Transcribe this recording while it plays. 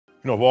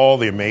You know, of all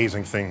the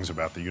amazing things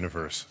about the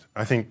universe,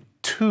 I think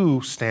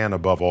two stand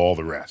above all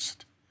the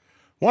rest.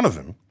 One of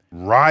them,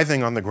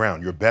 writhing on the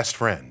ground, your best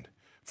friend,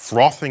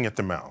 frothing at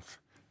the mouth.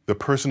 The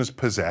person is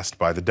possessed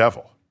by the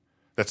devil.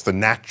 That's the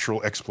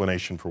natural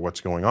explanation for what's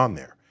going on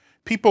there.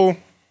 People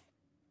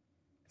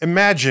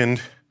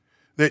imagined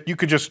that you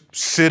could just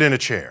sit in a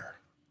chair.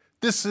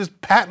 This is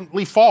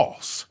patently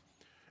false.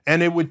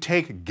 And it would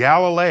take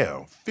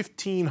Galileo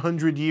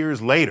 1,500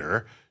 years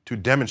later to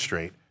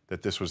demonstrate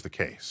that this was the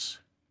case.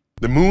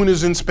 The moon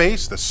is in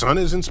space, the sun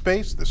is in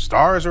space, the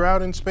stars are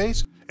out in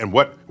space, and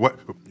what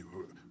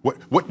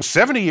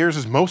 70 years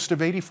is most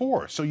of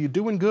 84, so you're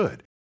doing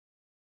good.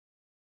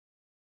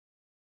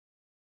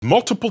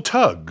 Multiple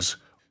tugs.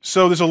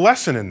 So there's a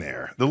lesson in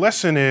there. The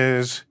lesson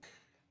is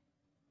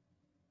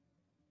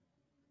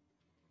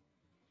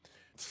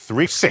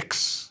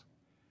 6.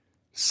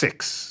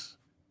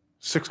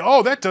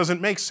 Oh, that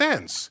doesn't make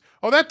sense.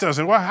 Oh, that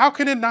doesn't. Well, how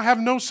can it not have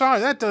no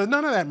sign?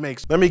 None of that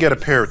makes. Let me get a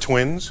pair of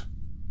twins.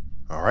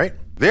 All right.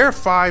 They're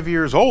 5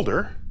 years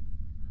older.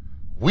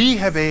 We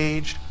have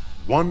aged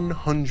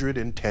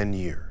 110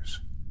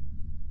 years.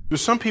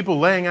 There's some people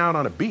laying out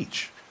on a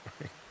beach.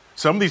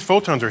 Some of these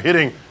photons are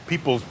hitting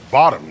people's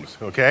bottoms,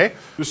 okay?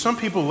 There's some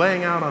people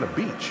laying out on a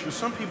beach. There's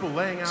some people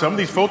laying out. Some of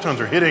these photons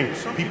are hitting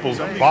people's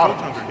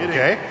bottoms,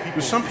 okay?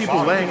 There's some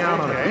people laying out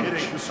on a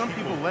beach. There's some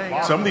people laying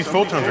out. Some of these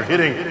photons are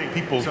hitting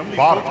people's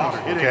bottoms,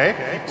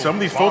 okay? Some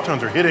of these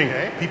photons are hitting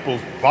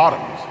people's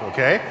bottoms,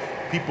 okay?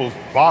 People's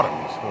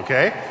bottoms,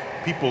 okay?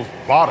 People's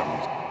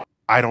bottoms.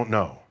 I don't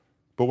know.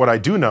 But what I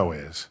do know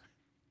is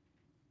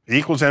E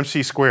equals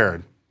mc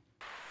squared.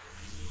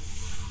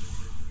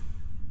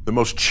 The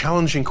most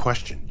challenging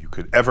question you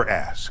could ever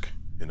ask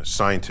in a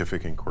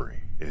scientific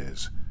inquiry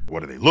is, what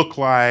do they look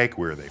like?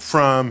 Where are they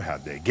from?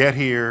 How'd they get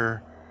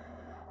here?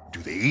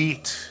 Do they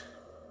eat?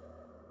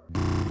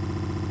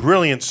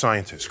 Brilliant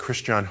scientist,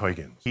 Christian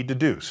Huygens, he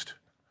deduced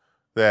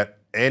that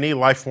any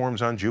life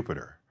forms on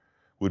Jupiter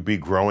would be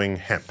growing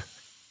hemp.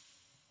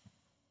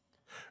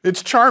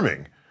 It's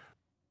charming.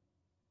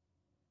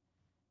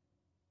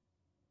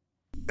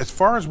 As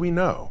far as we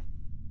know,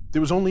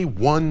 there was only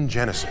one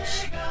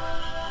Genesis.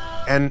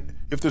 And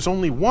if there's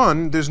only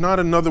one, there's not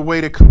another way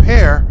to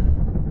compare.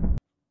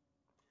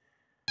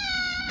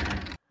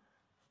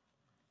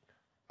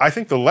 I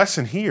think the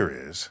lesson here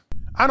is,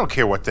 I don't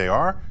care what they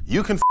are,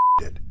 you can f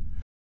it.